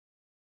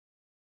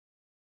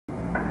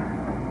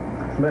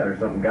matter?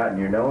 Something got in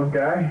your nose,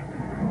 guy?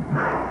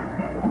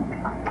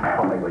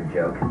 Hollywood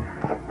joke.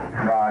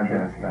 Well, I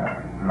just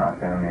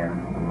knocked down the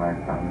end of my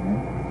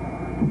phone.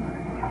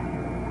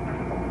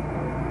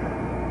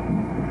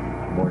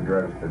 More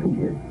drugs for the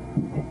kid.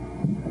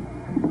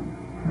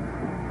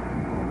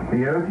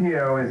 The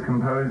O.T.O is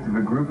composed of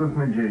a group of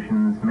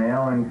magicians,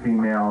 male and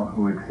female,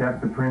 who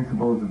accept the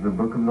principles of the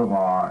Book of the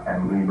Law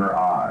and Liber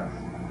Oz.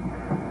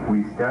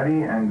 We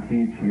study and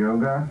teach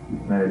yoga,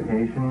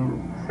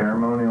 meditation,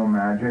 ceremonial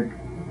magic,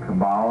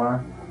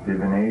 Kabbalah,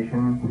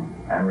 divination,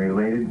 and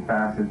related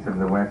facets of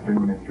the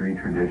Western mystery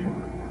tradition.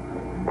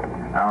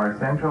 Our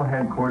central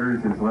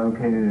headquarters is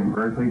located in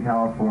Berkeley,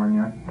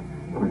 California,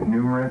 with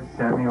numerous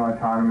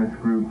semi-autonomous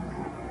groups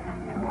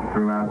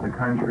throughout the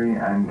country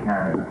and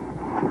Canada.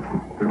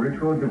 The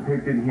ritual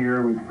depicted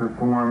here was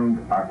performed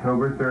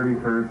October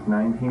 31st,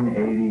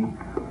 1980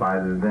 by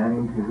the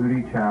then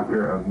TAHUTI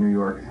chapter of New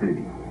York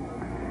City.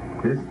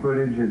 This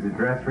footage is a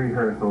dress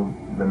rehearsal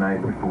the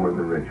night before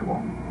the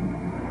ritual.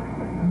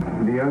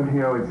 The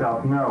O.T.O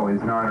itself, no,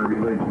 is not a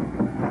religion.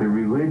 The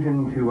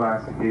religion to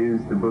us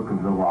is the Book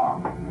of the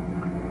Law.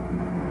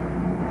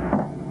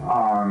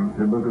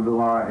 The Book of the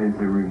Law is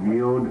a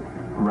revealed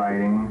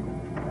writing,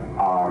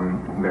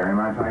 very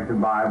much like the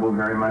Bible,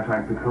 very much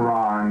like the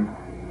Quran,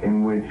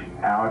 in which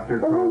Aleister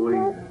Crowley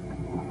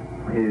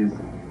is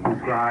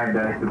described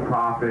as the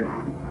prophet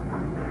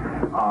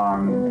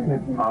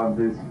of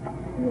these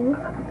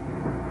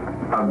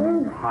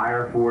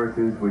higher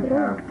forces which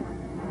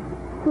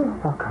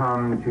have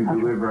come to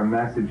deliver a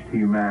message to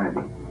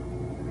humanity.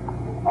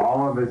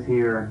 All of us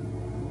here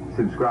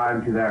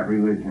subscribe to that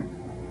religion.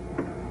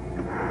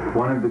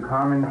 One of the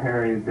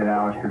commentaries that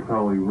Aleister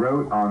Crowley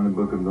wrote on the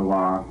Book of the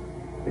Law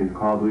is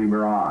called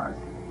Liber Oz.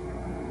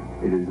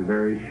 It is a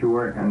very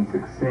short and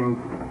succinct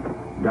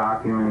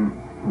document,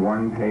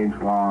 1 page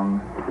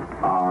long,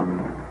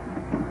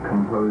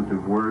 composed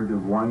of words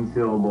of one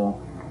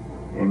syllable,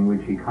 in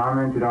which he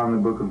commented on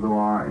the Book of the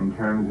Law in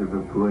terms of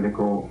a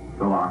political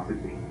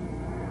philosophy.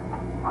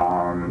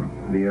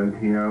 The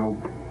O.T.O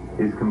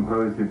is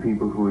composed of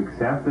people who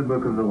accept the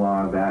Book of the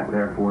Law, that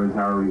therefore is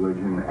our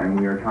religion, and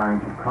we are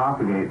trying to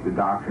propagate the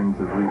doctrines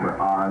of Liber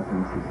Oz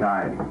in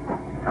society.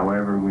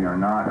 However, we are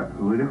not a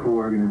political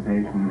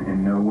organization.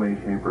 In no way,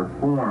 shape, or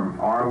form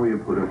are we a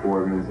political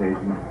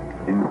organization.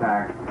 In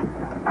fact,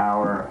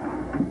 our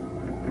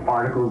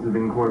articles of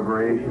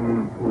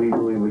incorporation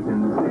legally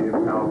within the state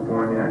of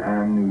California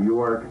and New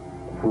York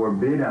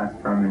forbid us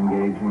from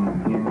engaging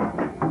in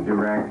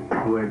direct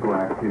political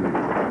activity.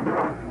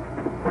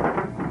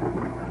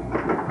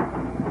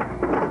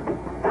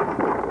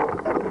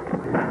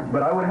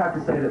 But I would have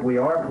to say that we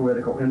are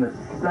political in the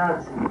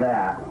sense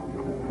that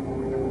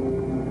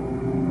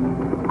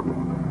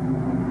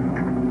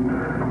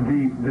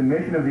the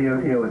mission of the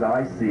O.T.O, as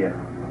I see it,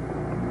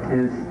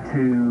 is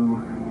to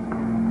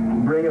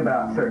bring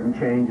about certain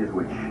changes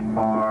which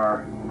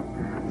are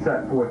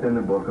set forth in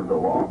the Book of the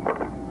Law.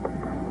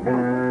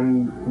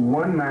 And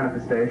one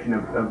manifestation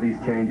of these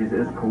changes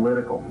is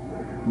political.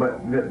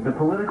 But the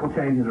political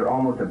changes are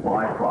almost a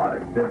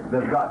byproduct.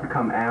 They've got to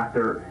come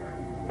after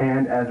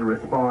and as a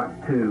response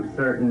to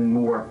certain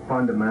more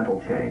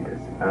fundamental changes.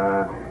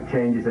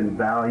 Changes in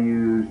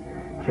values,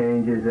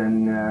 changes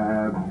in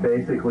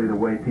basically the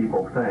way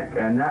people think.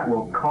 And that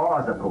will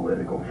cause a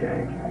political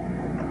change.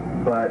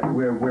 But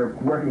we're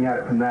working at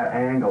it from that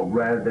angle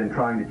rather than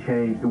trying to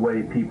change the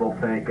way people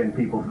think and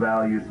people's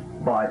values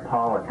by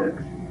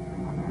politics.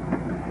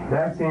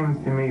 That seems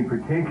to me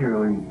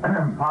particularly,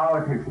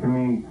 politics to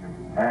me,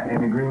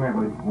 in agreement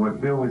with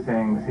what Bill was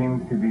saying,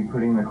 seems to be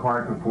putting the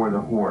cart before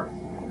the horse.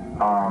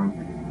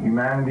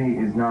 Humanity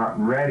is not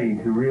ready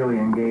to really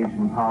engage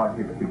in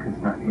politics because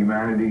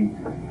humanity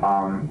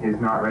is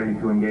not ready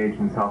to engage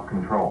in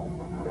self-control.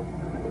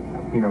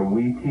 You know,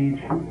 we teach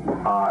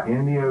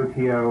in the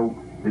O.T.O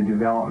the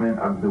development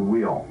of the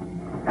will,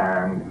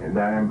 and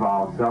that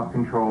involves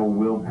self-control,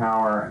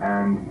 willpower,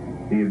 and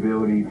the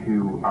ability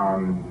to,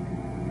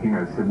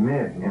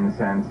 submit, in a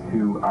sense,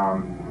 to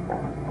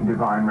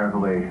divine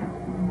revelation.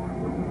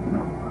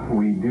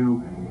 We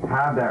do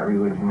have that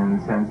religion in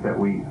the sense that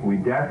we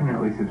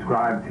definitely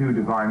subscribe to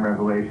divine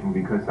revelation,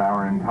 because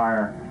our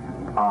entire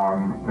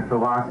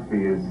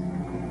philosophy is,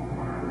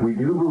 we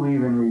do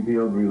believe in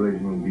revealed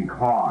religion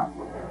because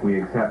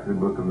we accept the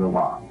Book of the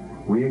Law.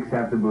 We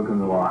accept the Book of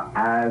the Law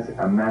as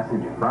a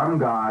message from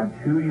God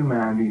to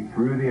humanity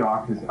through the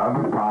office of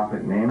a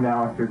prophet named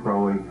Aleister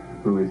Crowley,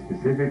 who is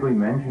specifically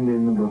mentioned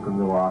in the Book of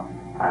the Law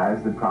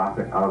as the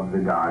prophet of the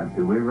gods,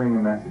 delivering a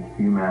message to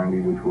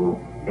humanity which will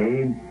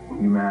aid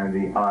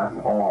humanity, us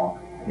all,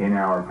 in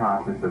our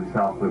process of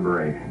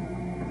self-liberation.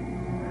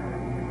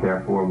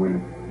 Therefore, we,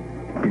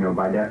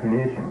 by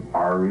definition,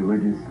 are a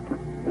religious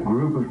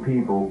group of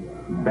people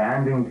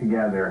banding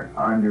together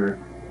under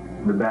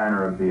the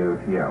banner of the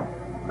O.T.O.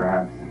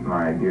 Perhaps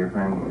my dear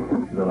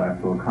friend to the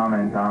left will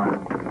comment on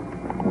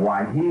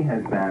why he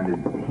has banded,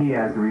 he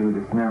as a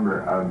religious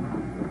member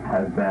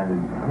has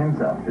banded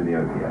himself to the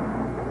O.T.O.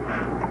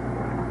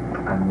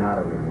 I'm not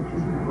a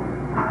religious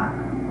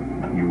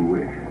member. You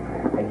wish.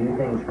 And do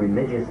things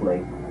religiously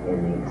in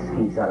the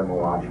Skeets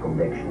Etymological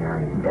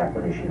Dictionary, the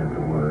definition of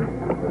the word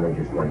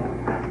religiously.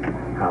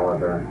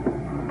 However,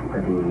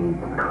 the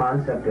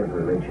concept of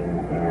religion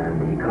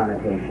and the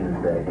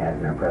connotations that it has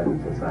in our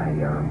present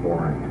society are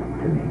abhorrent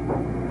to me.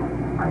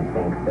 I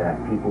think that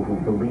people who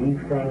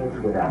believe things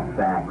without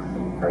facts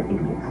are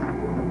idiots.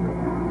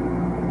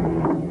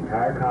 The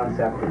entire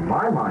concept in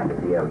my mind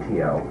of the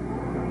O.T.O.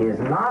 is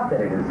not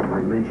that it is a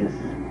religious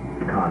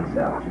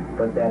concept,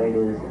 but that it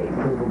is a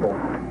provable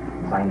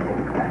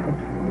scientific fact.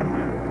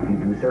 If you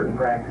do certain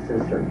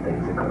practices, certain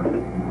things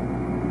occur.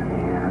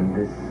 And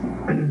this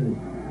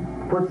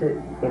puts it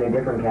in a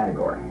different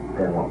category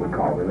than what we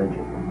call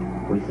religion.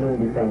 We seem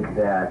to think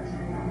that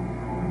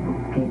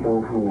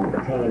people who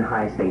attain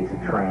high states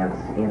of trance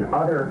in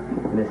other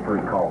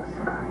mystery cults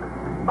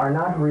are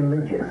not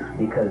religious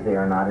because they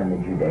are not in the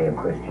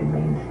Judeo-Christian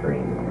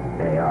mainstream.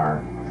 They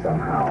are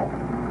somehow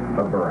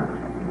aberrant.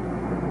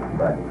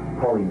 But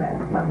holy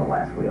men,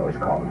 nonetheless, we always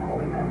call them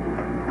holy men.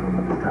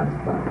 It's tons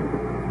of fun.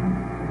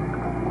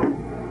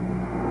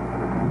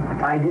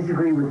 I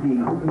disagree with the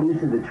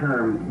use of the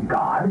term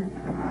God,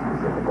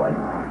 specifically,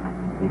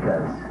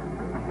 because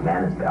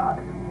man is God.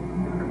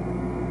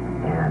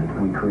 And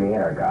we create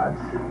our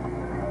gods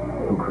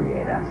who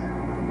create us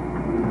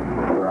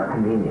for our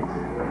convenience,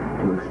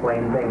 to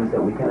explain things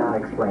that we cannot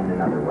explain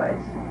in other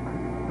ways,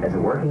 as a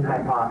working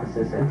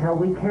hypothesis until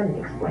we can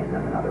explain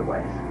them in other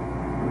ways.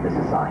 This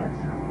is science.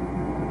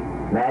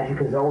 Magic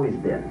has always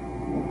been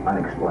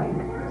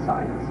unexplained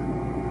science.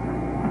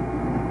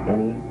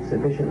 Any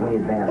sufficiently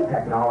advanced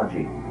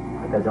technology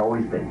has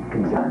always been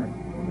considered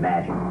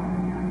magic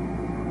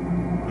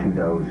to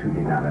those who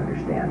did not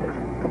understand it.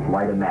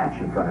 Light a match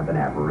in front of an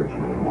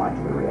aborigine and watch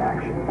the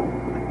reaction.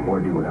 Or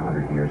do it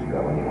 100 years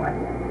ago anyway.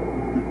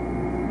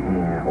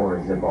 Or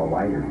a Zippo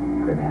lighter,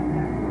 for that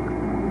matter,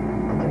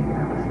 to take it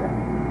up a step.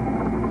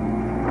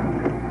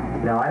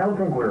 Now, I don't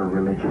think we're a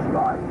religious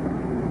body.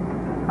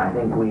 I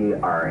think we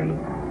are a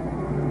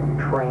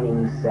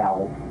training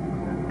cell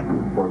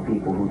for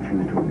people who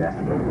choose to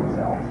investigate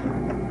themselves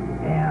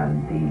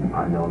and the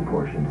unknown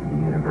portions of the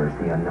universe,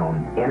 the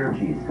unknown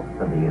energies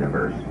of the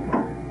universe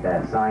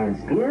that science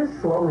is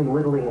slowly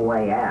whittling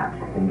away at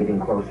and getting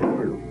closer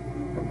to,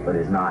 but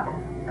is not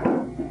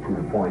to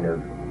the point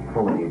of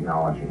fully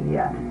acknowledging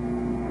yet.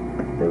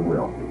 They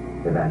will,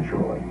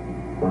 eventually.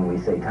 When we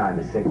say time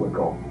is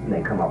cyclical, and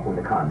they come up with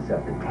the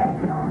concept of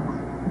tachyons,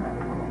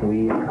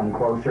 we come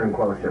closer and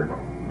closer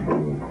to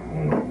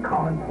a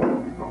common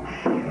point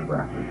of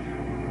reference.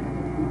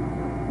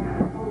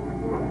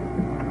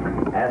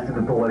 As to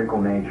the political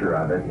nature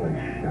of it,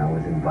 which I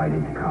was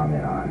invited to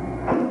comment on,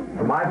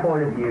 from my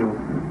point of view,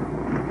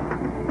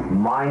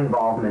 my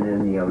involvement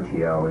in the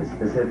O.T.O. is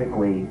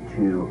specifically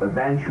to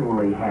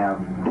eventually have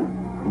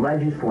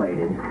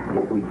legislated,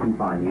 if we keep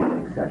on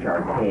using such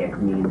archaic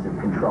means of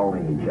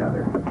controlling each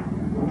other,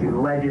 to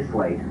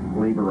legislate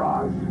Liber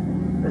Oz,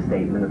 the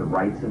statement of the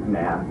rights of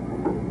man,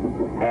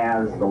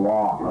 as the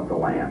law of the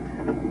land.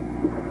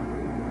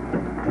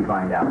 To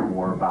find out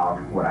more about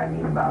what I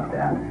mean about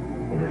that,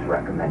 it is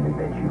recommended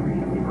that you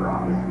read Liber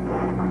Oz.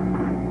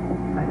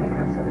 I think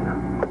I've said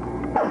enough.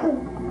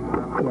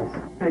 Yes.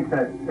 I think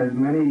that as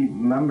many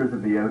members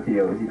of the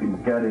O.T.O. as you can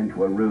get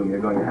into a room, you're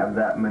going to have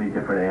that many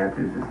different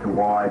answers as to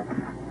why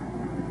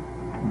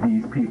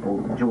these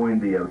people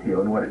joined the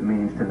O.T.O. and what it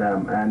means to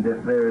them. And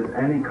if there's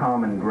any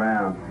common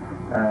ground,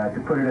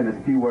 to put it in as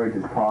few words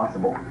as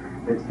possible,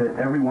 it's that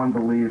everyone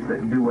believes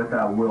that do what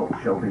thou wilt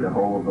shall be the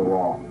whole of the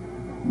law,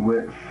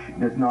 which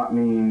does not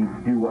mean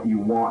do what you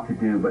want to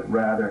do, but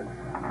rather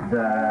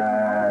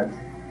that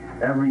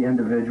every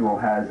individual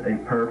has a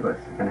purpose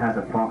and has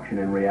a function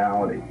in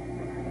reality.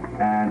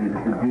 And it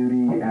is the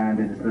duty and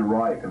it is the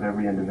right of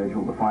every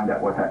individual to find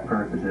out what that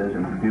purpose is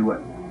and to do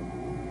it.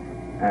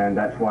 And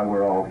that's why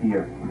we're all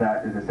here.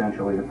 That is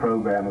essentially the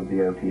program of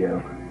the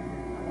O.T.O.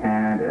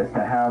 And as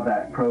to how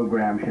that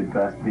program should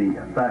best be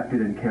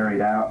affected and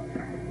carried out,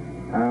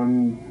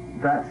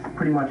 that's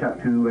pretty much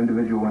up to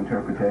individual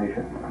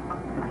interpretation.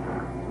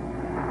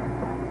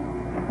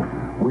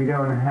 We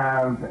don't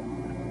have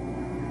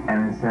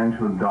an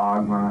essential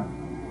dogma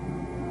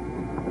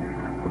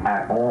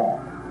at all,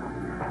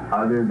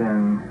 other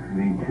than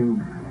the two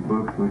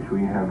books which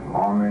we have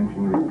all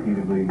mentioned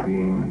repeatedly,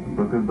 being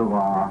Book of the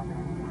Law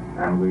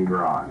and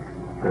Liber Oz.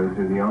 Those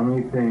are the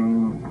only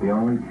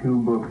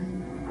two books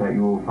that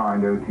you will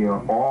find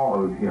all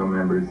O.T.O.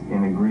 members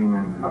in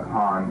agreement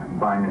upon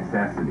by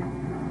necessity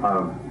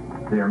of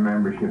their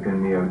membership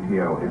in the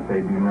O.T.O. If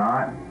they do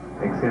not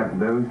accept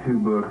those two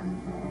books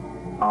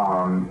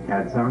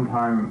at some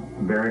time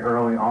very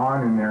early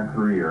on in their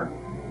career,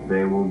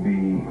 they will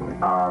be,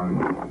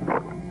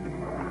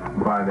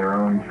 by their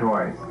own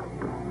choice,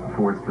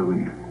 forced to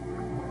leave.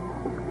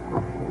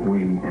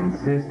 We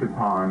insist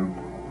upon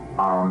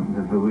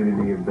the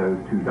validity of those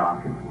two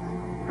documents.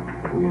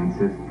 We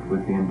insist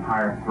with the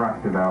entire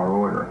thrust of our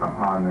order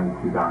upon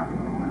those two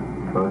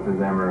documents. Both of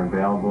them are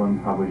available in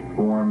published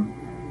form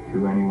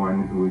to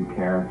anyone who would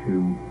care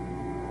to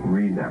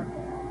read them.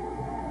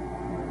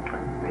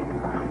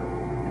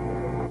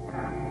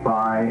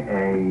 by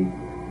a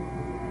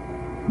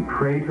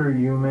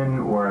praeter-human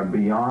or a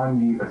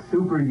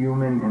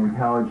superhuman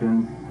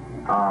intelligence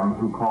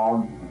who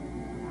called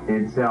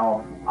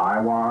itself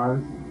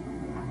IWAS,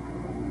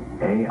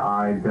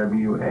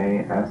 AIWASS,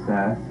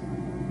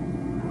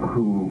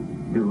 who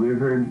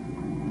delivered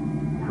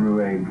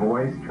through a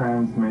voice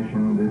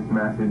transmission this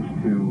message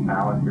to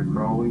Aleister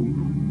Crowley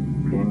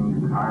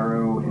in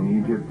Cairo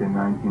in Egypt in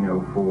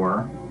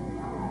 1904.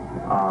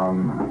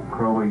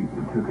 Crowley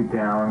took it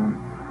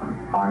down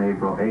on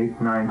April 8th,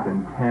 9th,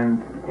 and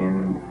 10th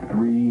in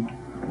 3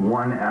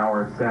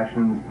 one-hour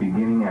sessions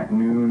beginning at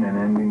noon and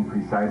ending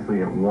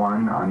precisely at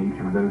 1 on each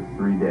of those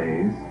 3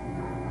 days.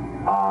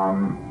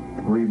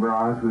 Liber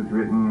Oz was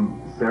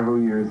written several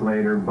years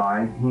later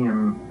by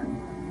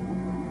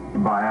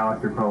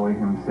Aleister Crowley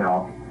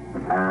himself,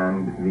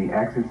 and the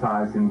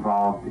exercise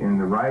involved in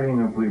the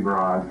writing of Liber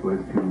Oz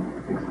was to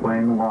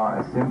explain the law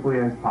as simply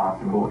as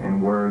possible in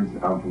words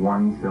of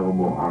 1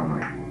 syllable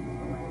only.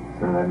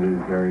 So that it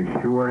is very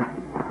short,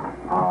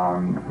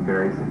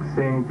 very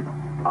succinct,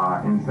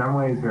 in some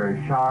ways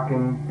very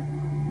shocking,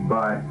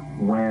 but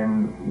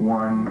when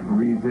one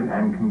reads it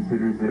and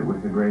considers it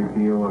with a great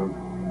deal of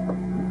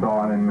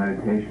thought and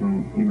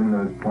meditation, even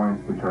those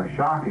points which are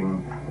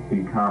shocking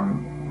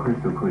become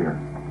crystal clear.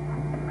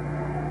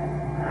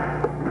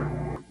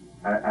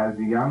 As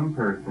a young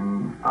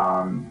person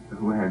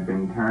who had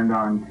been turned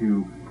on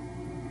to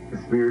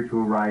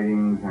spiritual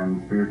writings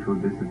and spiritual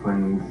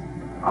disciplines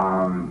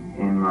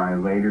in my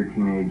later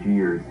teenage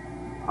years,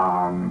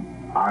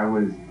 I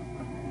was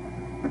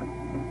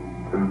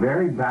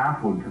very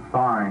baffled to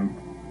find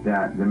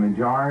that the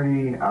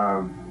majority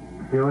of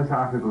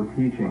philosophical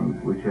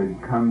teachings which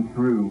had come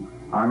through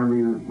on a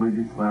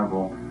religious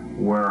level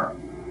were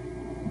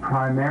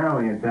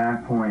primarily at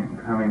that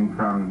point coming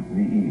from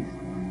the East.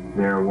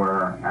 There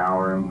were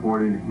our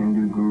imported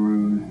Hindu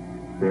gurus.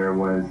 There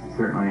was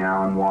certainly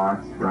Alan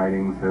Watts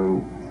writing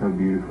so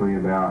beautifully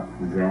about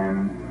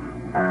Zen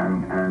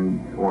and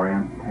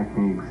Oriental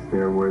techniques.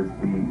 There was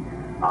the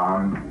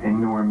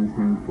enormous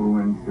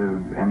influence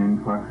of an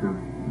influx of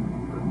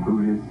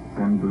Buddhists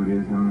and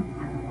Buddhism.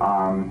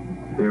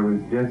 There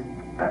was just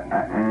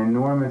an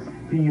enormous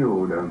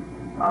field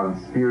of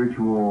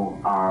spiritual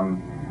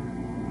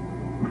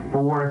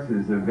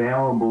forces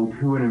available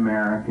to an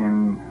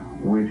American,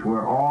 which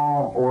were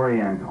all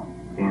Oriental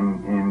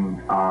in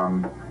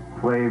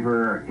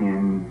flavor,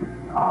 in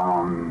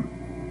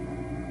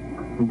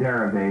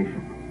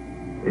derivation.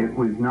 It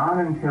was not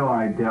until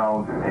I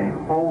delved a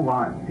whole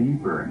lot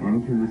deeper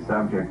into the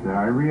subject that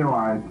I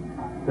realized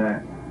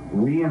that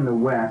we in the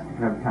West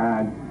have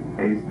had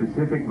a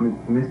specific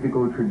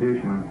mystical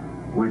tradition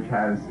which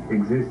has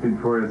existed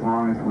for as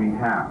long as we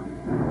have.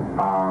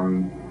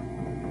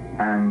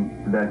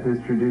 And that this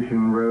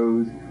tradition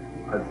rose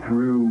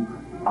through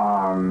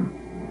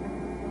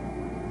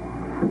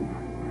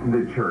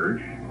the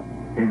church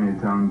in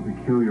its own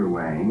peculiar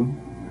way,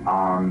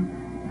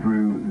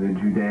 through the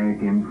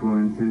Judaic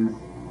influences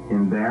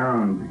in their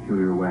own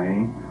peculiar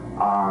way.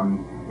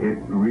 It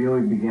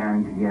really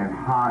began to get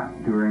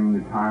hot during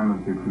the time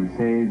of the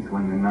Crusades,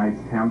 when the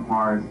Knights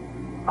Templars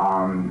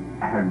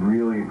had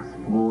really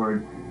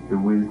explored the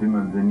wisdom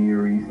of the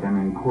Near East and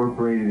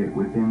incorporated it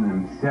within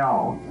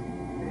themselves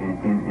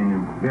in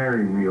a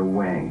very real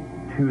way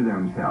to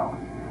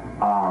themselves.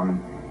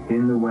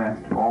 In the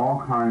West,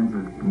 all kinds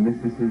of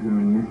mysticism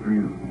and mystery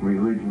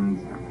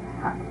religions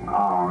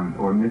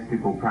or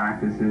mystical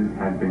practices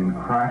had been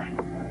crushed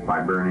by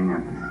burning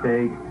at the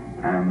stake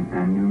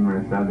and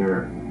numerous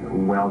other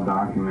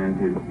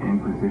well-documented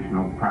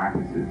inquisitional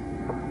practices.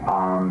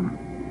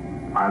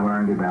 I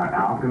learned about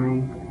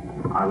alchemy.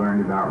 I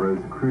learned about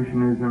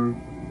Rosicrucianism.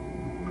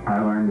 I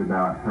learned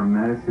about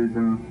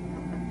Hermeticism.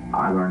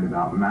 I learned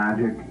about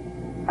magic.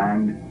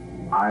 And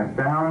I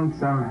found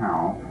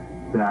somehow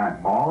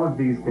that all of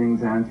these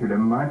things answered a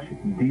much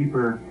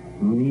deeper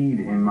need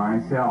in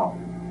myself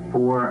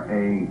for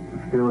a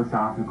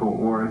philosophical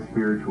or a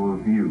spiritual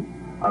view.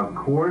 Of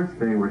course,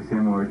 they were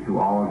similar to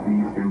all of the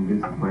Eastern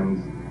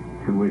disciplines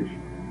to which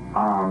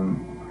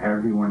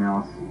everyone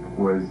else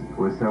was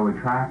so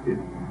attracted.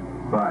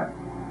 But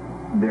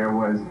there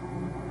was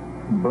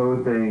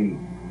both a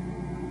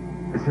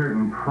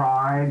certain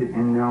pride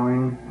in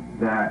knowing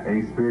that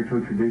a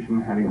spiritual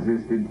tradition had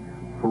existed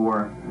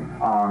for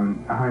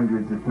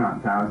hundreds, if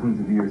not thousands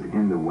of years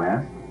in the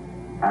West,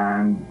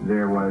 and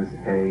there was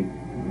a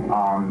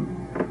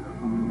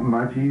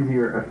much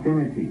easier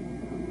affinity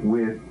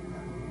with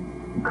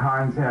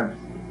concepts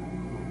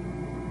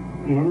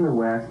in the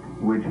West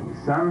which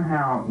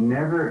somehow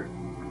never,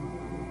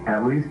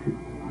 at least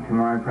to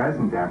my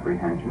present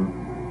apprehension,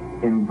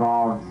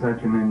 involved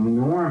such an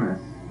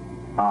enormous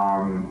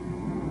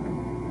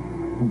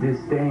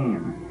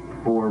disdain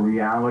for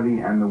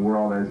reality and the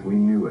world as we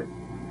knew it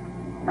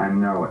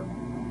and know it.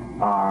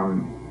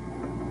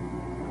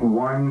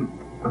 One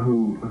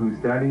who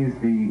studies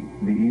the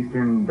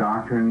Eastern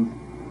doctrines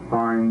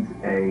finds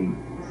a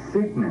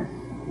sickness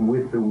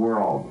with the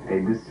world, a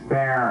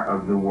despair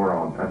of the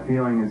world, a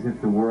feeling as if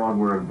the world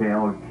were a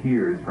vale of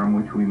tears from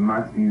which we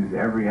must use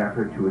every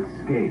effort to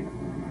escape.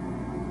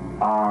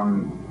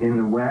 In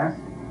the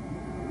West,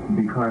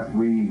 because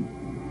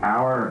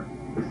our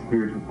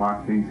spiritual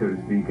philosophy, so to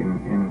speak,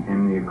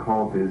 in the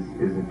occult is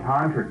a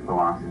tantric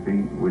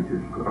philosophy, which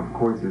is, of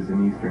course, is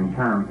an Eastern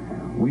term.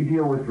 We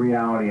deal with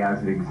reality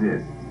as it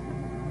exists.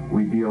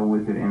 We deal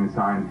with it in a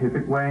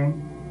scientific way.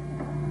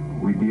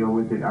 We deal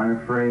with it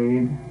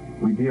unafraid.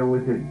 We deal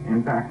with it,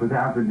 in fact,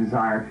 without the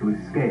desire to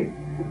escape.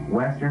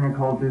 Western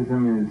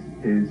occultism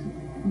is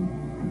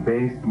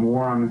based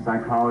more on the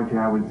psychology,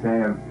 I would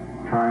say, of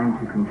trying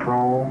to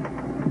control,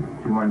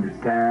 to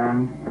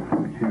understand,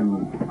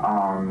 to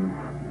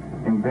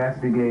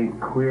investigate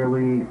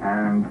clearly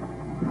and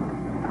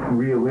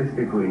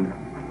realistically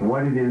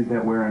what it is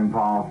that we're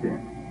involved in.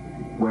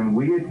 When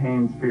we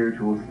attain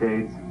spiritual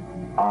states,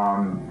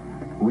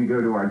 we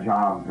go to our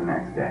jobs the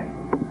next day.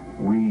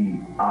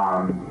 We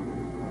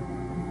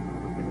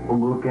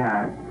look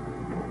at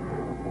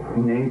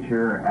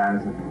nature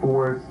as a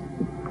force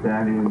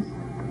that is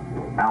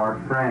our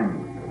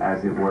friend,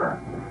 as it were.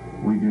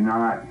 We do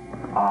not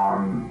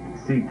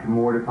seek to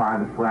mortify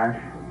the flesh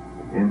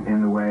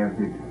in the way of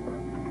the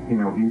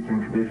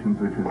Eastern traditions,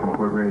 which was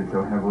incorporated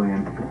so heavily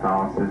into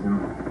Catholicism.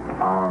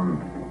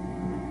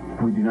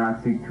 We do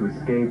not seek to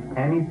escape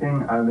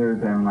anything other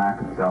than lack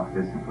of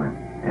self-discipline,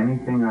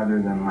 anything other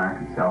than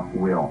lack of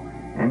self-will,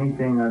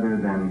 anything other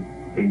than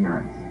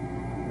ignorance.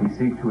 We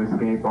seek to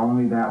escape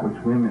only that which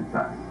limits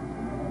us,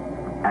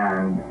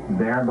 and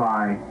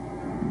thereby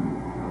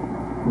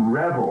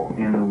revel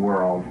in the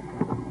world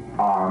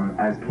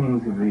as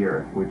kings of the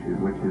earth, which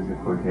is a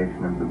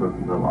quotation of the Book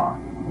of the Law.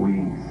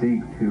 We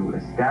seek to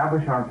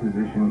establish our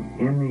position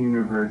in the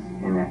universe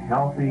in a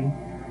healthy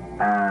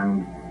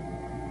and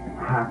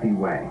happy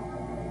way.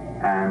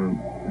 And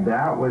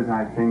that was,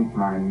 I think,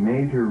 my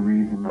major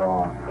reason.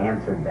 Law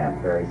answered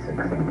that very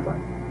succinctly.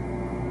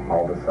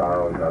 All the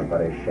sorrows are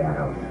but as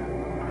shadows.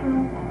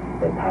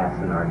 They pass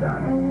and are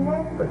done,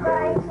 but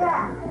there is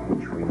that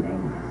which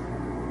remains.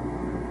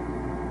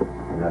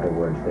 In other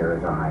words, there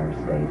is a higher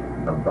state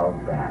above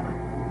that.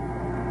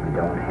 We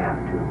don't have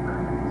to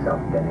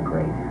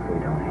self-denigrate. We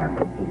don't have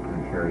to hate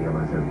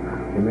materialism.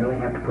 We merely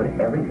have to put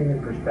everything in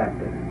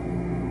perspective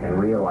and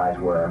realize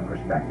where our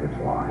perspectives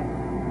lie.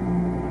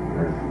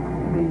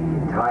 The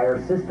entire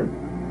system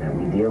that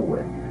we deal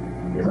with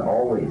is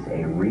always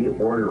a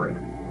reordering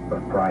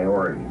of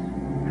priorities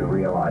to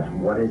realize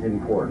what is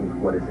important,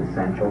 what is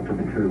essential to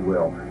the true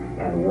will,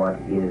 and what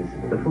is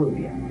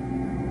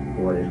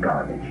effluvium, what is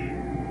garbage,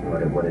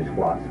 what is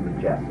flotsam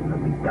and jetsam that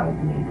we don't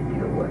need to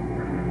deal with.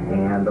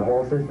 And the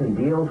whole system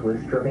deals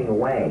with stripping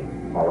away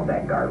all of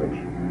that garbage.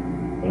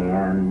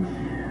 And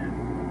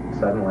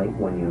suddenly,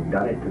 when you've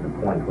done it to the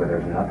point where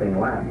there's nothing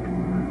left,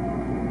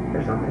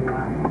 there's nothing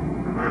left.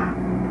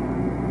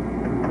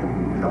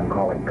 Some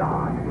call it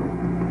God.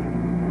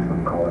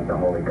 Some call it the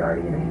Holy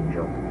Guardian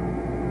Angel.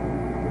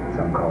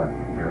 Some call it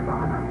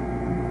Nirvana.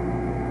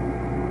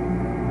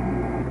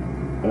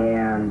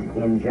 And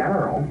in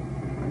general,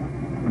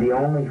 the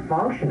only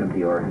function of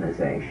the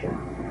organization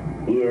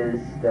is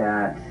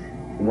that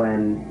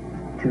when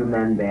two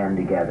men band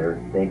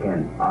together, they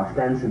can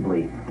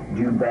ostensibly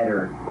do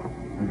better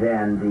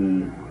than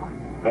the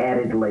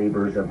added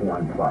labors of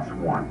 1 +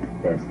 1.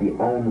 That's the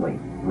only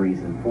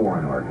reason for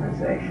an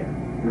organization.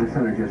 The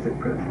synergistic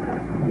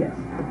principle. Yes.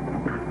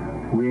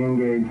 We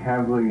engage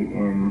heavily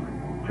in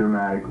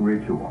dramatic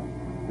ritual.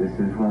 This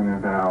is one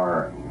of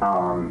our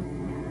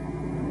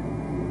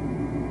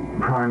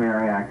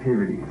primary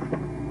activities.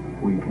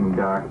 We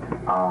conduct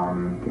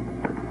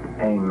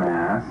a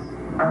mass,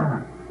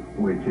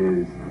 which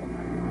is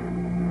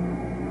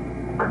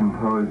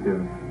composed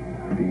of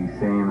the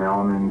same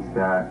elements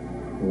that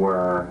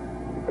were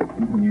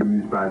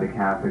used by the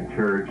Catholic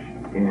Church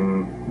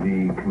in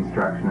the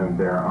construction of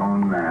their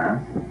own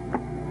Mass,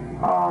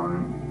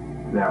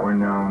 that were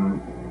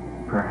known,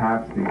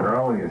 perhaps the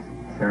earliest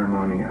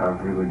ceremony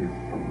of religious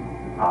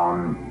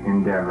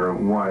endeavor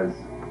was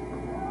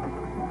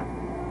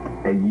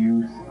a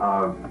use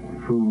of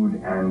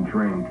food and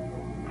drink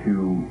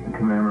to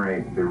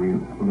commemorate the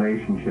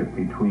relationship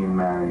between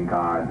man and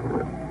God.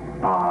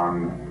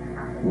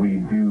 We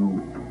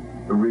do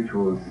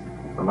rituals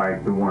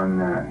like the one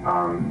that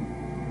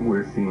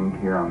we're seeing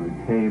here on the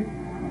tape,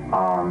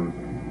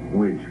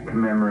 which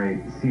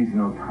commemorate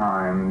seasonal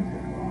times,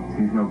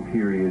 seasonal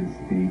periods,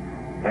 the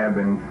ebb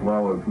and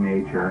flow of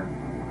nature,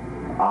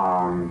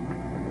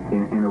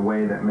 in a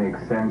way that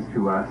makes sense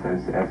to us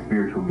as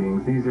spiritual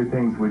beings. These are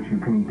things which you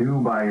can do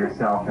by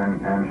yourself,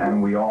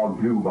 and we all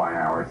do by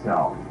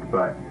ourselves,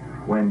 but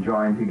when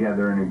joined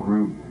together in a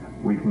group,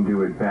 we can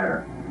do it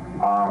better.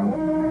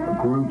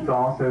 Groups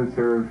also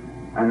serve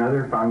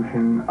another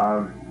function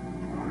of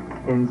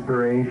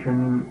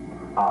inspiration,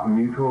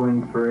 mutual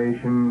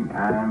inspiration,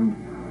 and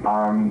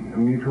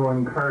mutual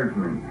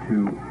encouragement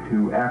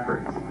to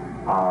efforts.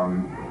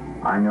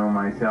 I know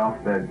myself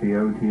that the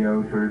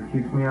O.T.O sort of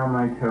keeps me on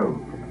my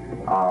toes.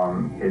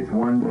 It's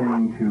one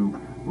thing to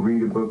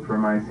read a book for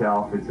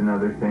myself. It's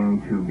another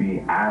thing to be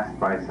asked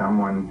by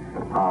someone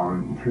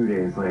 2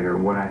 days later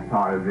what I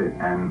thought of it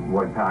and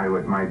what value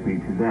it might be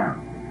to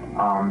them.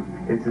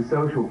 It's a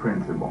social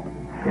principle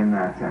in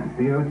that sense.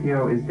 The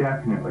O.T.O is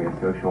definitely a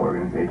social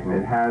organization.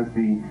 It has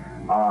the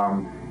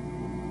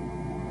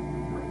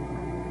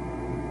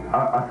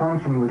a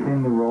function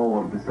within the role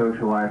of the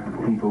social life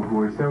of people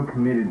who are so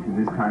committed to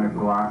this kind of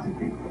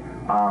philosophy.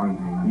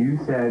 You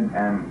said,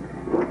 and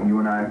you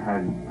and I have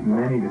had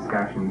many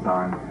discussions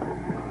on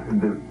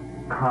the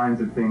kinds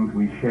of things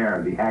we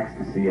share, the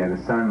ecstasy at a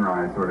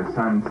sunrise or a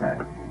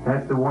sunset.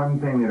 That's the one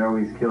thing that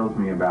always kills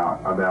me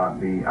about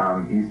the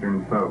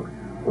Eastern folk,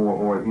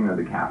 or you know,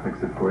 the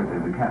Catholics, of course.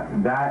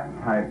 That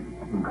type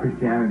of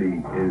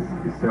Christianity is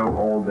so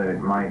old that it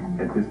might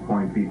at this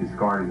point be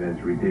discarded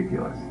as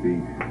ridiculous.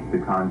 The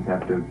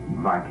concept of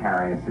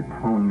vicarious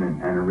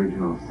atonement and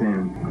original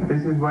sin.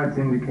 This is what's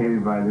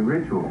indicated by the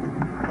ritual.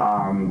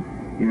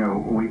 You know,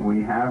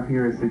 we have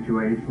here a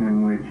situation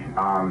in which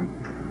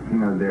you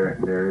know,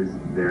 there's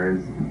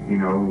you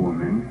know, a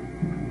woman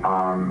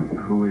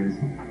who is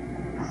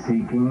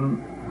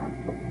seeking,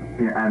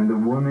 and the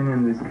woman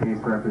in this case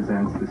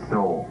represents the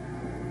soul,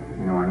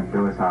 you know, on a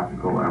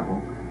philosophical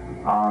level,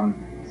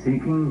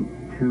 seeking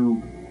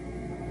to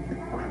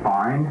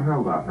find her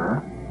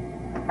lover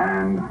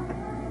and,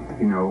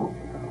 you know,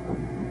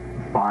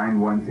 find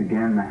once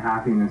again the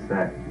happiness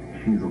that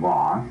she's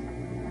lost,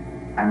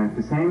 and at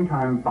the same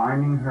time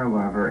finding her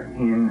lover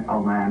in a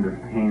land of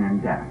pain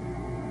and death.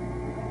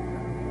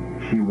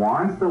 She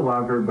wants the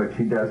lover, but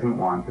she doesn't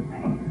want the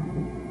pain.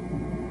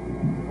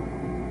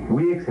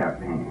 We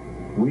accept pain.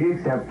 We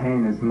accept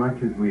pain as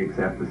much as we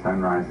accept the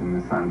sunrise and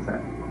the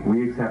sunset.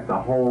 We accept the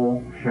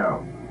whole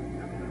show.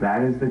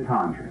 That is the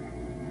tantric.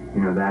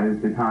 You know, that is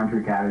the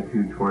tantric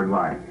attitude toward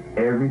life.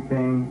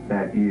 Everything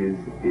that is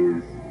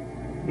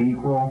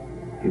equal,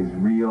 is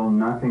real.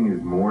 Nothing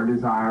is more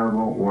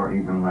desirable or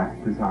even less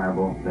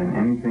desirable than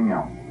anything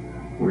else.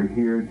 We're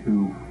here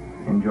to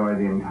enjoy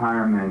the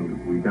entire menu.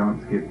 We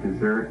don't skip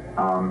dessert.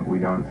 We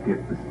don't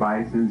skip the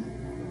spices.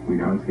 We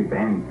don't skip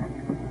anything.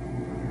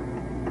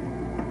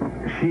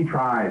 She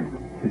tried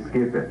to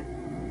skip it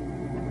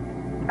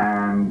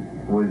and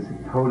was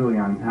totally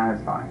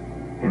unsatisfied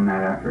in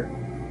that effort.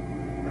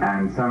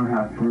 And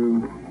somehow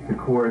through the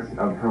course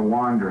of her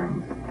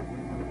wanderings,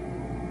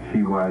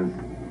 she was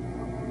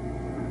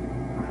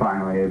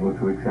finally able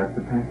to accept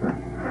the paper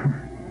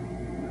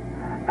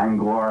and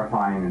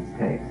glorify in its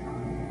taste.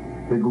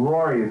 The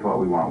glory is what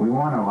we want. We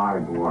want a lot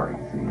of glory,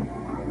 see?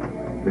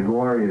 The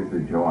glory is the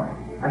joy.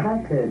 I'd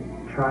like to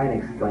try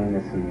and explain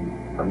this in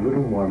a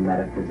little more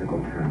metaphysical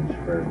terms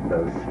for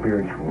those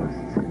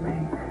spiritualists who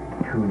may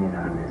tune in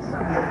on this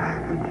side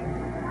of the feature.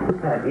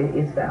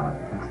 It's valid.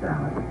 It's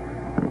valid.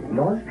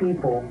 Most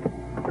people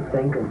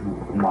think of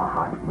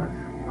Mahatmas,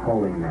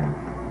 holy men,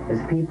 as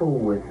people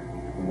with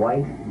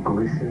white,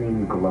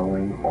 glistening,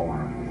 glowing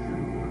arms.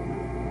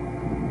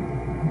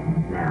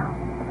 Now,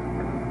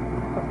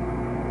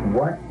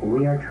 what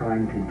we are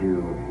trying to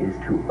do is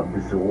to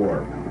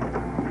absorb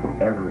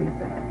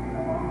everything,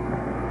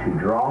 to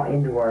draw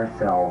into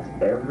ourselves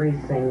every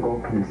single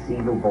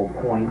conceivable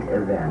point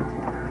event,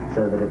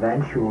 so that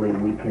eventually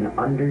we can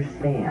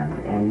understand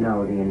and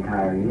know the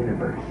entire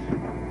universe.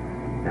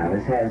 Now,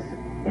 this has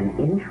an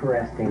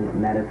interesting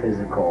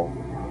metaphysical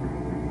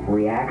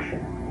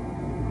reaction.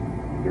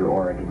 Your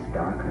aura gets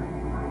darker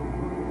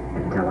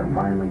until it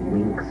finally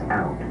winks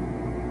out,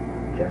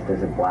 just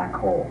as a black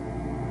hole,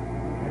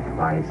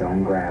 by its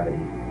own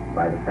gravity,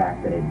 by the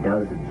fact that it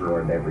does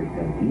absorb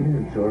everything,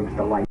 even absorbs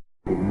the light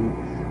it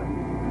emits.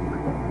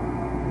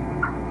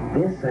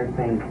 This, I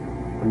think,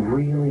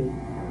 really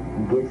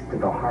gets to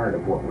the heart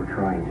of what we're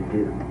trying to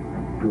do,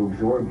 to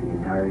absorb the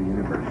entire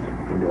universe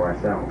into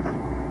ourselves.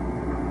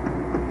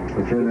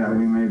 So that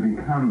we may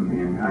become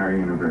the entire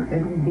universe.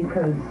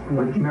 Because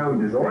when you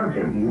absorb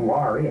it, you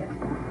are it.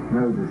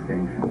 No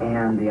distinction.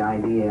 And the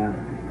idea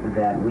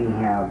that we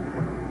have,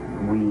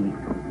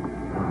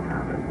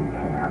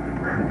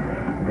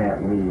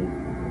 that we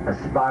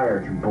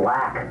aspire to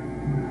black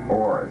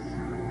auras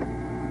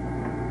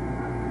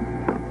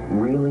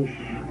really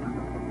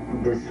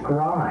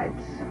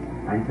describes,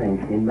 I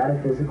think, in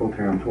metaphysical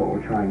terms, what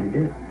we're trying to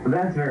do.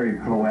 That's very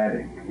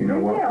poetic, you know.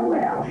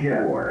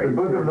 Sure. The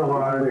Book of the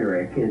Law,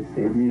 lyric. It's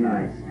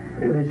nice,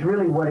 but it's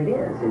really what it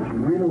is. It's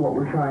really what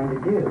we're trying to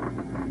do,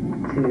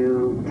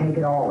 to take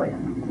it all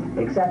in,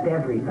 accept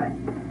everything.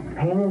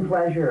 Pain and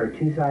pleasure are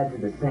two sides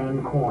of the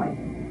same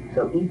coin.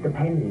 So eat the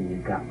penny and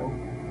you've got both.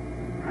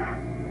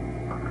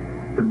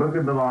 The Book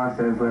of the Law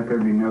says, "Let there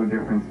be no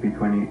difference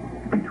between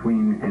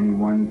any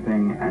one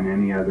thing and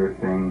any other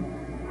thing,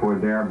 for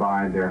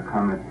thereby there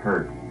cometh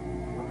hurt."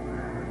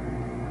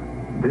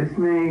 This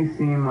may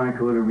seem like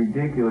a little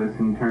ridiculous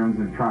in terms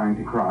of trying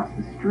to cross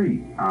the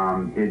street.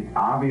 It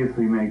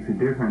obviously makes a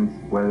difference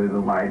whether the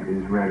light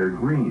is red or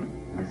green.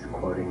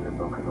 Misquoting the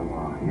Book of the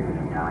Law, you're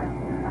going to die.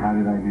 How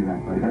did I do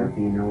that? Let there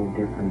be no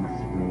difference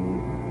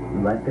made.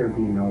 Let there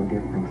be no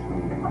difference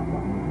made among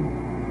you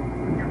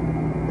between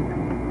any other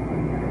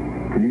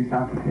thing. Could you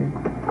stop the tape?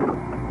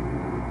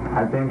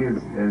 I think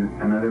is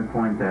another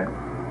point that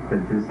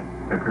just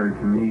occurred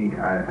to me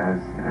as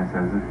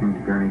I was listening to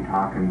Gurney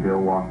talk and Bill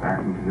walk back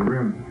into the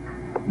room.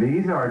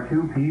 These are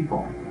two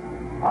people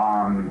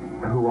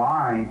who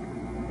I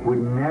would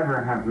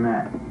never have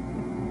met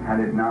had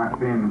it not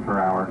been for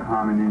our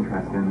common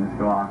interest in this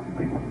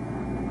philosophy.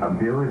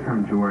 Bill is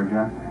from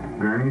Georgia,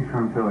 Gurney's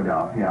from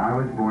Philadelphia. I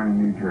was born in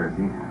New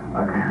Jersey.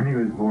 Gurney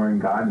was born,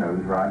 God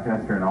knows,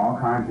 Rochester and all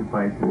kinds of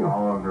places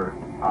all over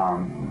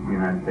the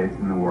United States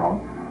and the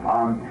world.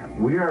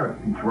 We are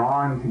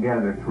drawn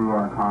together through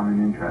our common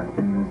interest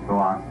in this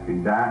philosophy.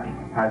 That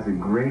has a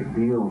great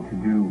deal to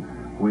do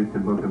with the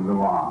Book of the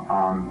Law.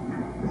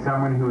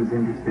 Someone who is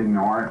interested in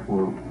art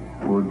will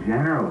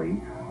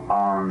generally,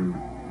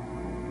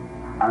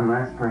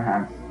 unless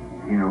perhaps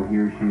he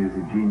or she is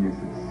a genius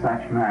of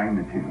such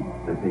magnitude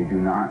that they do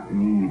not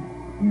need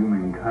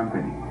human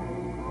company,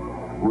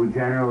 will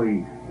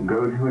generally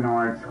go to an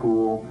art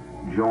school,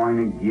 join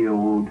a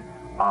guild,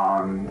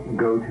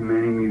 go to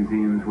many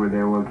museums where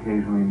they will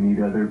occasionally meet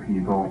other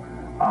people.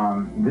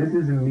 This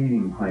is a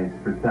meeting place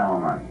for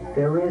Thelemites.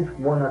 There is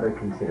one other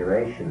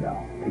consideration, though,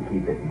 to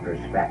keep it in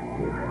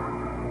perspective,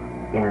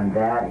 and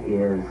that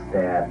is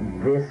that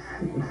this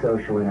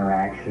social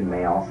interaction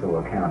may also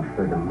account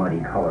for the muddy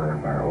color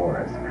of our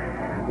auras.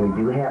 We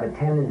do have a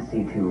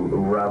tendency to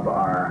rub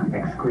our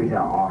excreta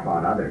off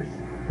on others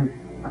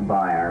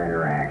by our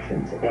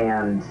interactions,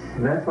 and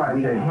that's why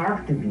we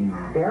have to be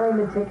very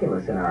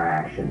meticulous in our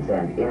actions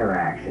and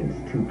interactions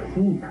to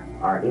keep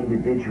our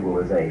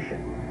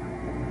individualization,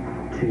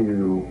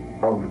 to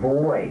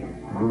avoid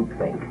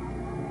groupthink,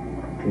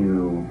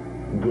 to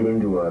get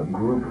into a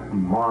group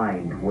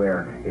mind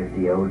where if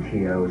the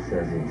O.T.O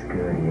says it's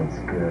good,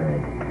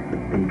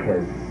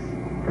 because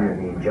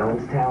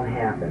Jonestown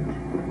happened,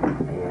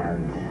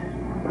 and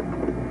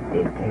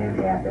it can't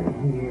happen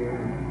here.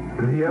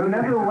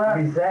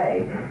 Nevertheless,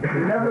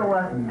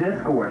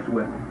 discourse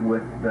with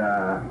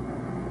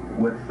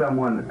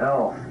someone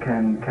else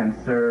can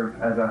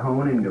serve as a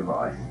honing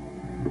device,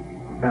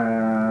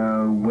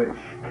 which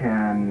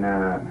can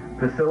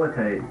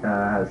facilitate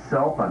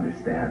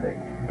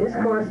self-understanding.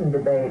 Discourse and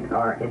debate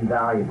are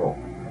invaluable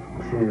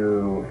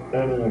to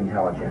any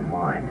intelligent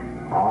mind.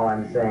 All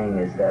I'm saying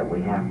is that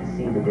we have to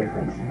see the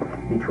difference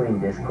between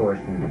discourse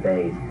and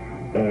debate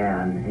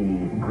and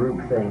the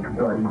groupthink,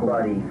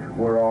 buddy,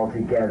 we're all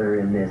together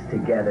in this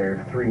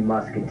together, three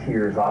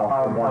musketeers, all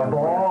for one of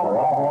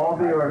all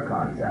the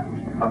concept.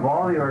 Of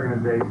all the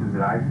organizations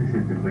that I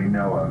specifically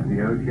know of,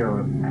 the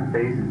O.T.O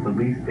faces the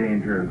least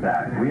danger of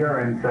that. We are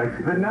in such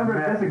the number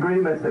of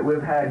disagreements that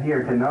we've had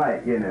here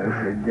tonight,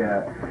 should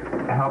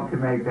help to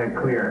make that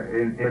clear.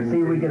 But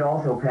see, we can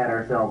also pat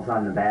ourselves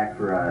on the back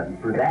for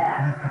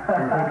that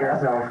and think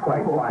ourselves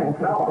quite fine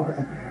fellows.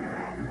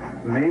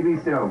 Maybe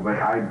so, but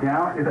I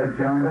doubt if a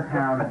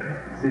Jonestown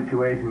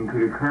situation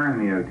could occur in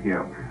the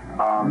O.T.O.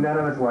 None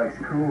of us likes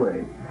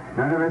Kool-Aid.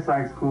 None of us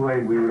likes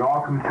Kool-Aid. We would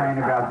all complain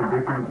about the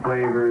different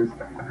flavors,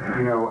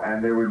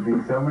 and there would be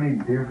so many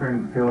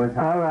different philosophies.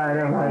 All right.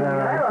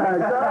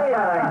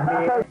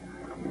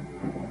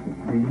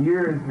 The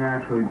year is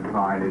naturally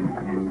divided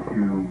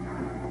into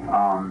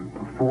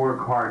 4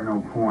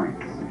 cardinal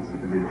points: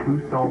 the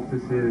 2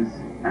 solstices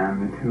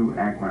and the 2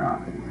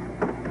 equinoxes.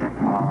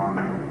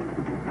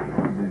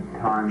 The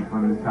times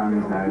when the sun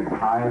is at its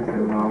highest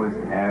and lowest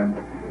ebb,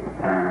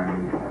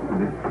 and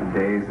the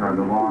days are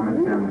the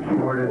longest and the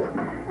shortest,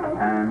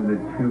 and the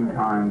 2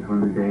 times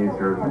when the days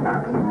are of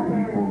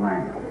absolute equal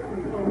length.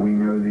 We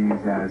know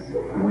these as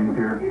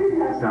winter,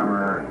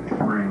 summer,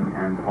 spring,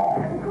 and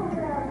fall.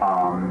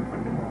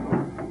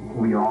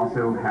 We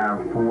also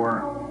have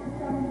 4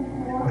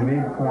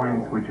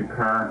 midpoints which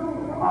occur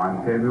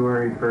on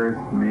February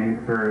 1st, May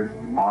 1st,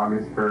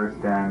 August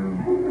 1st, and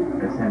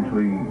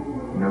essentially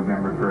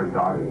November 1st,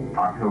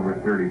 October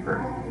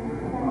 31st.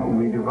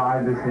 We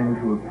divide this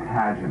into a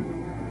pageant,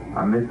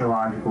 a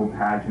mythological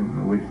pageant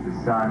in which the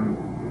sun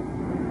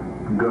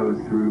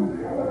goes through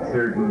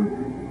certain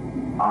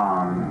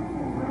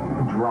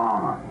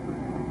drama.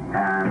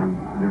 And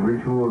the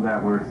ritual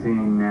that we're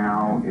seeing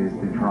now is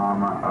the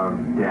drama of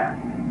death.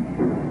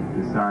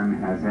 The sun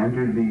has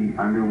entered the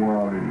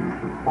underworld. It is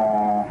the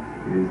fall.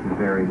 It is the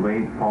very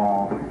late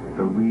fall.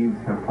 The leaves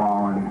have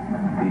fallen.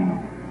 The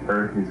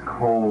earth is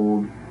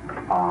cold.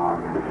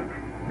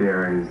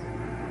 There is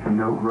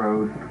no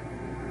growth.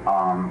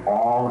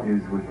 All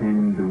is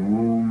within the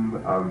womb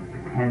of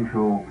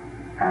potential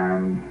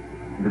and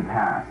the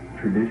past.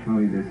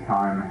 Traditionally, this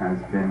time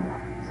has been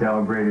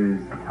celebrated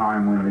as the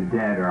time when the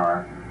dead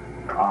are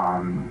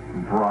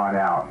brought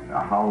out.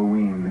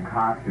 Halloween, the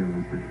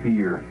costumes, the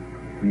fear,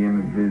 the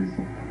images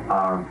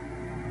of,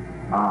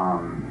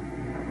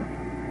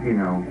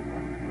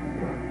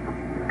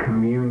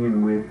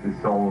 communion with the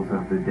souls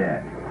of the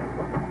dead.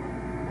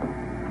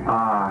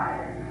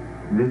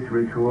 This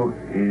ritual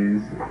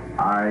is,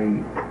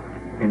 I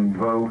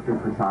invoke the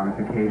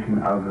personification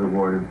of the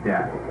Lord of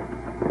Death.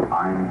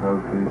 I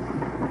invoke this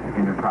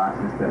in a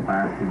process that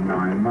lasted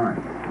 9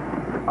 months.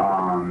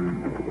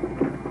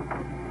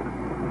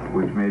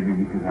 which may be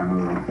because I'm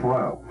a little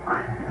slow.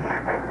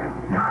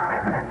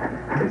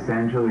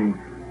 Essentially,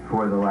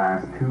 for the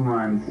last 2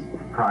 months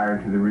prior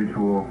to the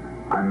ritual,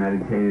 I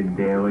meditated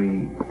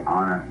daily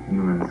on a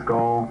human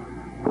skull.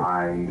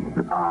 I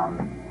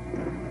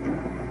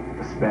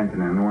spent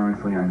an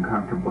enormously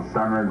uncomfortable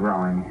summer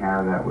growing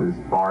hair that was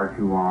far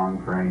too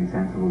long for any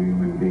sensible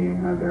human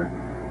being other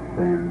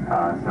than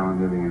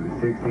someone living in the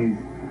 60s.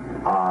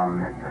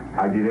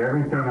 I did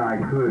everything I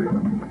could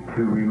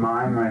to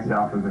remind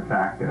myself of the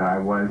fact that I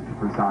was to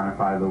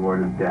personify the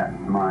Lord of Death.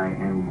 My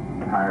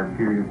entire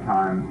period of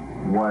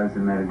time was a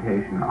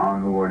meditation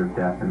on the Lord of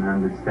Death, an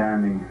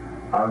understanding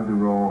of the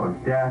role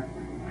of death,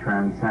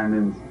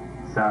 transcendence,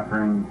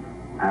 suffering,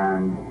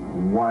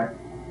 and what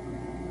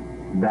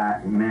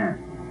that meant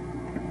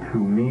to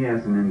me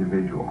as an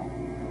individual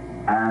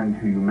and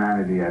to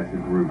humanity as a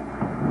group.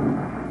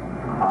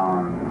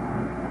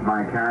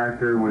 My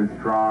character was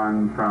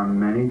drawn from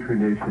many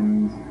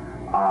traditions.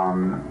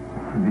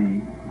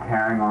 The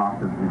tearing off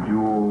of the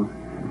jewels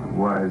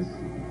was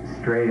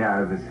straight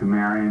out of the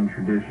Sumerian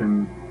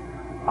tradition,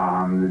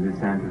 the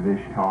descent of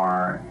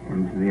Ishtar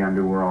into the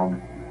underworld.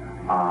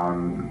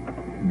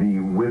 The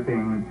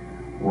whipping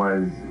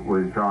was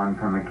drawn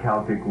from a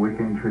Celtic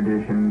Wiccan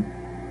tradition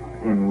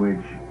in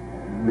which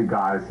the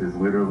goddess is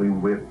literally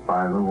whipped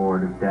by the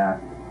Lord of Death.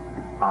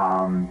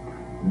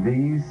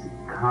 These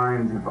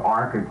kinds of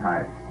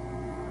archetypes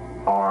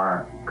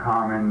are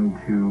common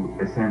to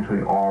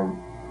essentially all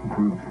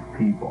groups of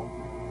people,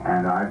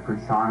 and I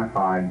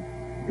personified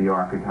the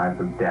archetype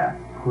of death,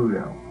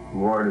 Pluto,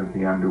 Lord of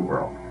the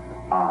underworld,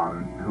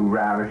 who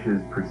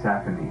ravishes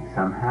Persephone,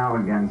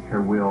 somehow against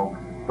her will,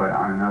 but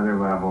on another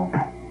level,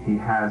 he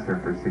has her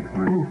for 6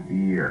 months of the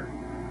year.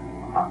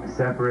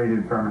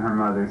 Separated from her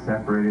mother,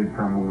 separated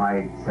from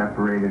light,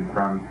 separated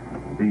from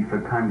the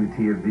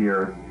fecundity of the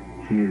earth,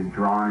 she is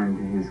drawn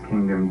into his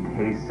kingdom,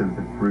 tastes of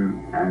the fruit,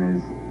 and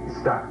is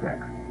stuck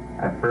there.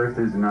 At first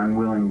as an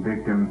unwilling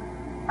victim,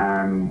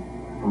 and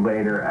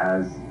later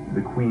as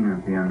the queen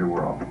of the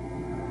underworld.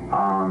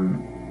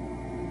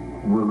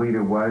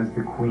 Lolita was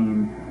the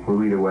queen.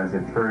 Lolita was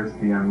at first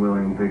the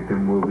unwilling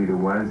victim. Lolita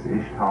was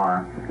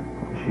Ishtar.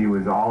 She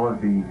was all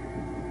of the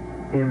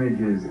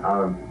images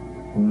of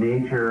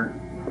nature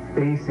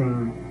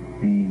facing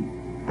the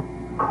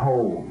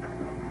cold,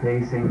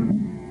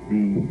 facing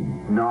the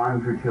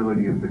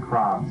non-fertility of the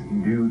crops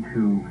due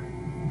to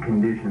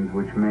conditions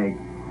which make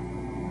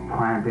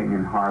planting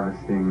and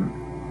harvesting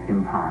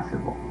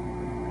impossible.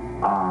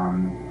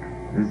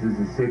 This is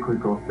a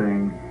cyclical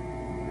thing,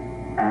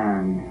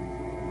 and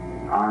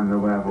on the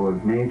level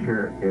of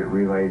nature, it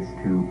relates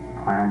to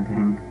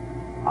planting.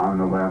 On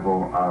the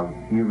level of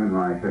human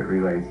life, it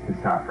relates to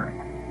suffering.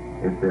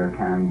 If there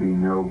can be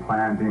no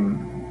planting,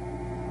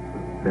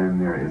 then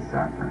there is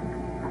suffering.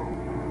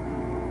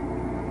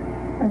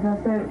 As I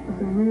said, it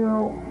was a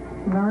real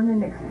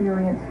learning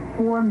experience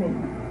for me,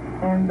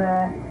 and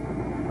that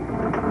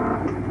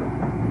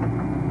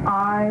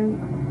I,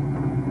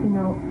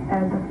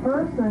 as a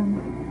person,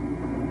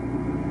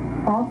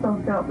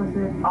 also felt as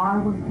if I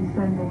was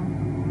descending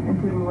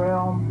into the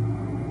realm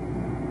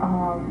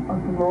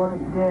of the Lord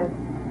of Death.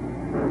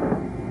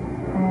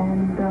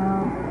 And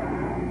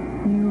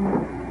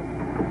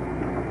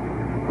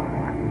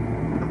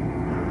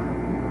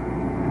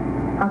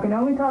I can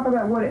only talk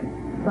about what it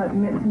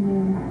meant to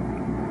me,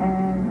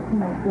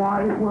 and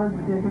why it was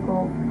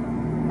difficult,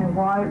 and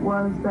why it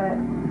was that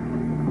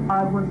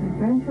I was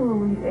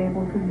eventually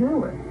able to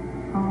do it.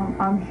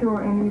 I'm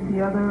sure any of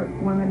the other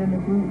women in the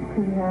group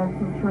could have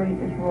portrayed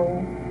this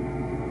role,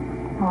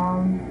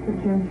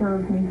 but Jim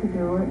chose me to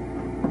do it.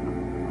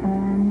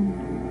 And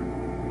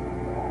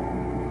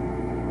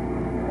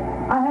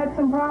I had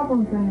some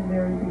problems in the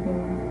very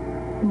beginning.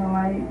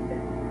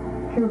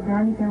 I'm sure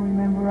Gurney can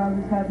remember I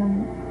was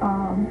having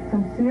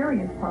some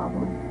serious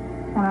problems,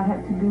 and I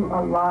had to do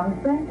a lot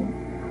of thinking,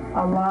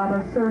 a lot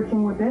of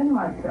searching within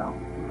myself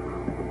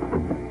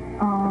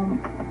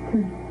to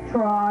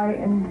try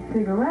and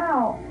figure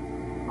out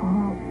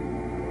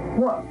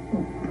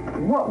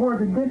what were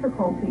the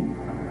difficulties.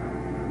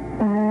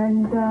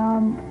 And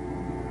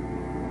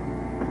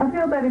I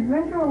feel that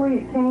eventually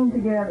it came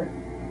together,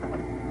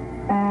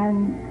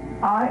 and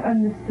I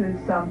understood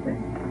something.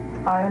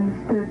 I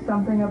understood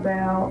something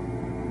about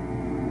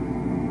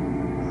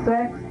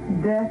sex,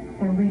 death,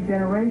 and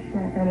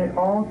regeneration, and it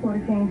all sort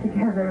of came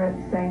together at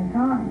the same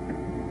time.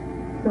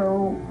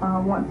 So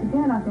once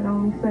again, I can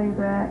only say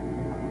that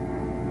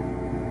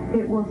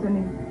it was an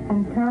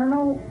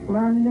internal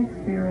learning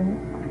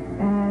experience,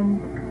 and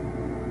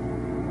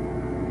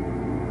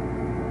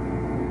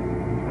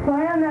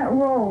playing that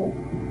role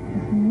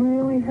just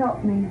really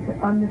helped me to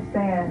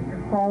understand the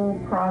whole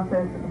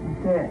process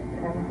of death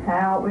and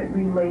how it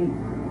relates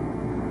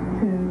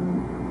to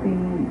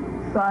the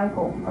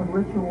cycle of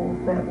rituals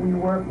that we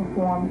were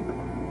performing.